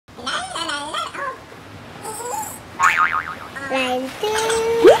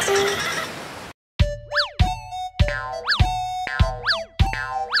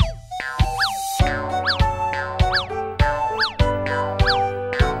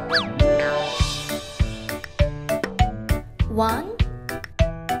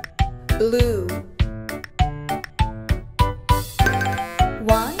blue.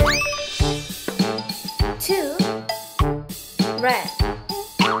 1, 2, red.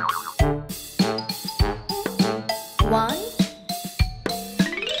 1,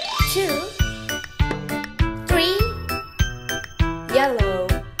 2, 3, yellow.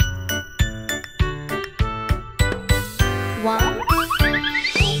 1,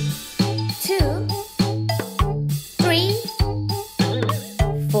 2, 3,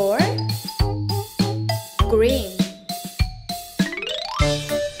 4, green.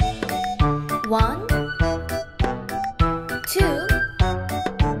 1, 2,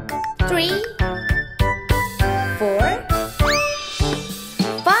 3, 4,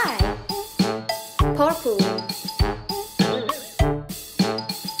 5, purple.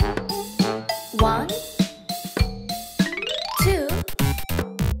 1, 2,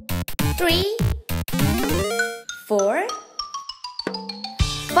 3, 4,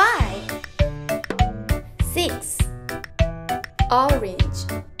 5, 6, orange.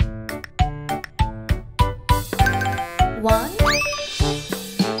 1,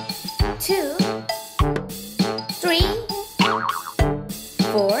 2, 3,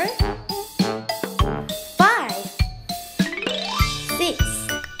 4, 5, 6,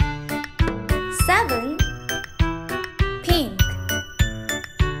 7, pink.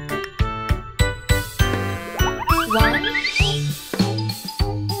 1,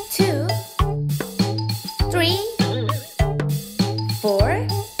 2, 3, 4,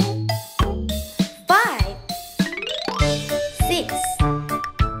 5, 6,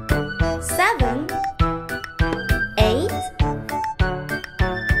 7, 8,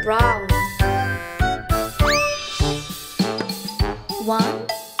 brown. 1,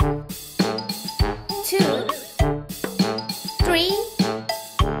 2, 3,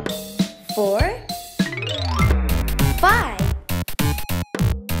 4, 5,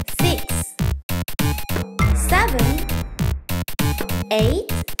 6, 7,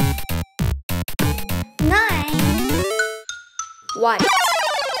 8, 9, white.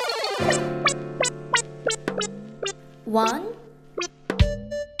 1,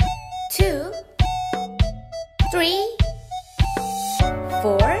 2, 3,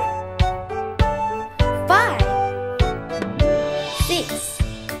 4, 5, 6,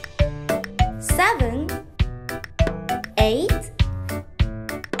 7, 8,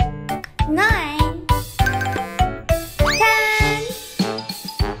 9, 10,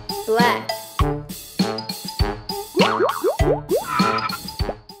 black.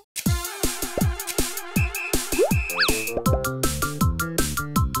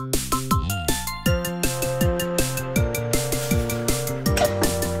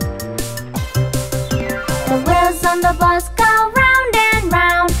 The wheels on the bus go round and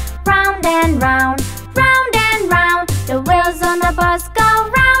round, round and round, round and round. The wheels on the bus go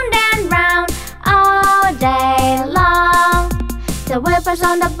round and round all day long. The whippers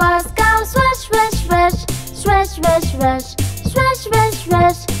on the bus go swish, swish, swish, swish, swish, swish, swish, swish,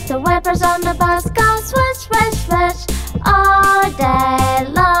 swish. The whippers on the bus go swish, swish, swish all day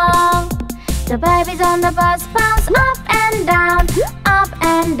long. The babies on the bus bounce up and down, up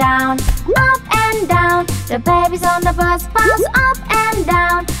and down, up and down. The babies on the bus bounce up and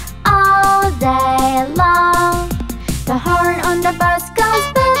down all day long. The horn on the bus goes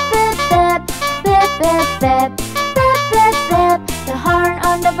beep, beep, beep, beep, beep, beep, beep, beep, beep. The horn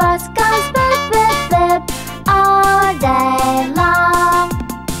on the bus goes beep, beep, beep all day long.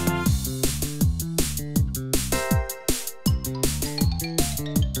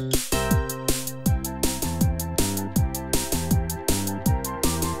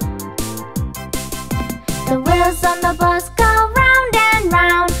 The wheels on the bus go round and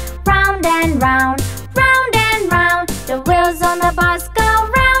round, round and round, round and round. The wheels on the bus go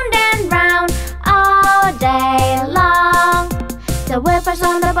round and round all day long. The whippers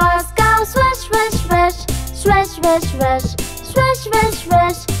on the bus go swish, swish, swish, swish, swish, swish, swish, swish,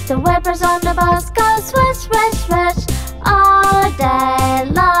 swish. The whippers on the bus go swish, swish, swish all day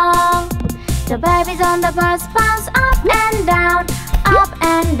long. The babies on the bus bounce up and down, up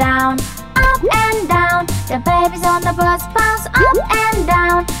and down, up and down. The babies on the bus bounce up and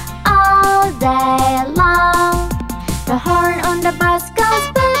down all day long. The horn on the bus goes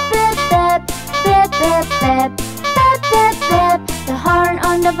beep, beep, beep, beep, beep, beep, beep, beep, beep. The horn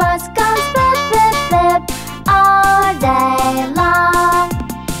on the bus goes beep, beep, beep all day long.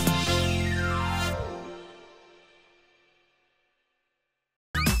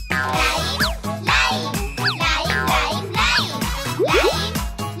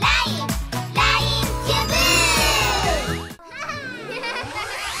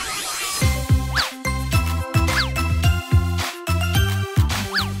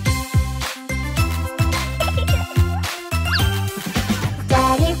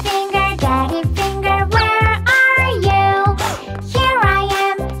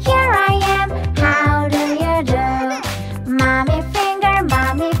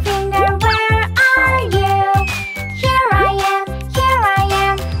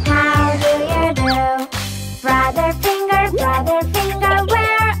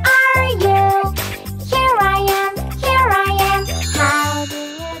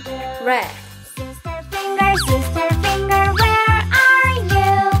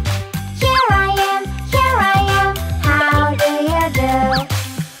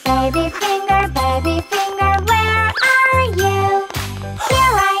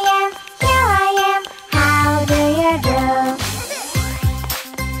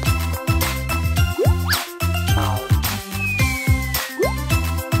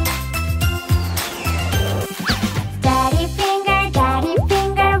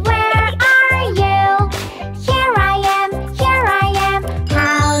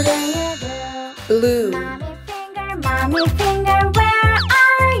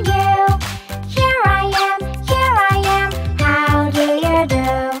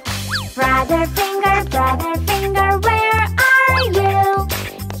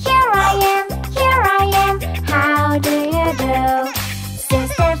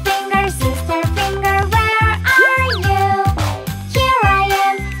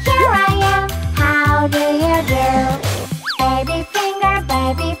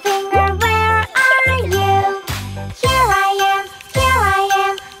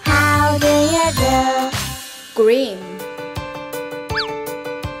 Green.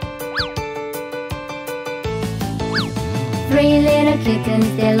 Three little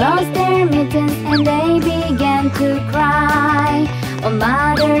kittens, they lost their mittens and they began to cry. Oh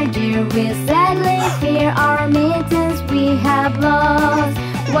mother dear, we sadly fear our mittens we have lost.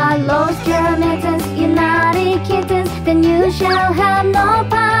 Why lost your mittens, you naughty kittens? Then you shall have no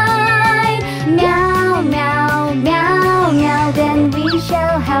pie. Meow, meow, meow, meow, then we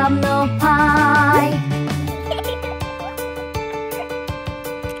shall have no pie.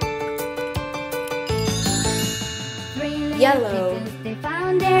 Yellow. They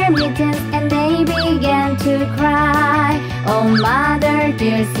found their mittens and they began to cry. Oh mother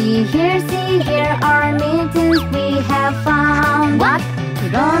dear, see here, our mittens we have found. What?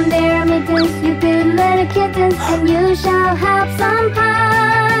 Put on their mittens, you good little kittens, and you shall have some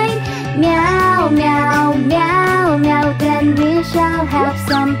pie. Meow, meow, meow, meow, then we shall have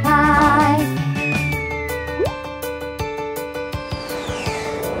some pie.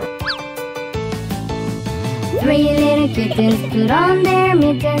 Three little kittens put on their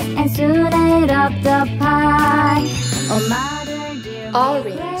mittens and soon ate up the pie. Oh mother dear, Orange.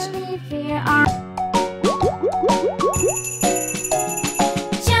 we really fear our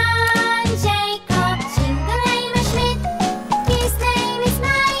John, Jacob, Jingleheimer, Schmidt. His name is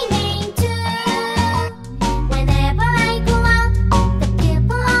my name too. Whenever I go out, the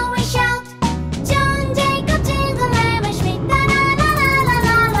people always shout, John, Jacob, Jingleheimer, Schmidt. La la la la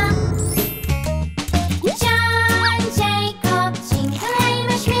la la. John, Jacob,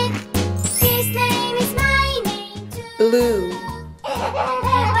 Jingleheimer, Schmidt. His name is my name too. Blue. Whenever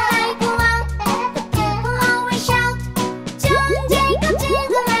I go out, the people always shout, John, Jacob,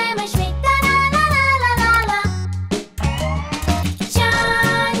 Jingleheimer, Schmidt. La la la la la la.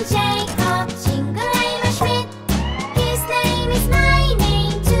 John, Jacob, Jingleheimer, Schmidt. His name is my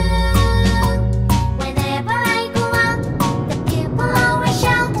name too. Whenever I go out, the people always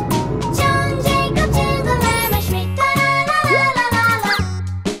shout, John, Jacob, Jingleheimer, Schmidt. La la la la la la.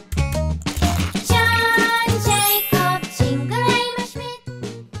 John, Jacob, Jingleheimer, Schmidt.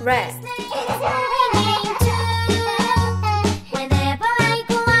 Red. Whenever I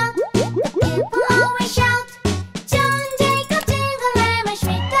go out, the people always shout, John, Jacob, Jingleheimer,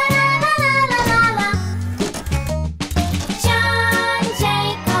 Schmidt. La la la la la la. John,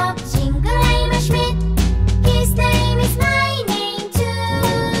 Jacob, Jingleheimer, Schmidt. His name is my name too.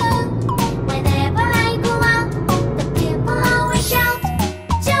 Whenever I go out, the people always shout,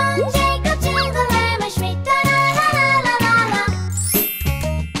 John, Jacob, Jingleheimer, Schmidt. La la la la la la.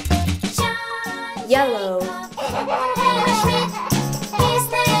 Yellow. Whenever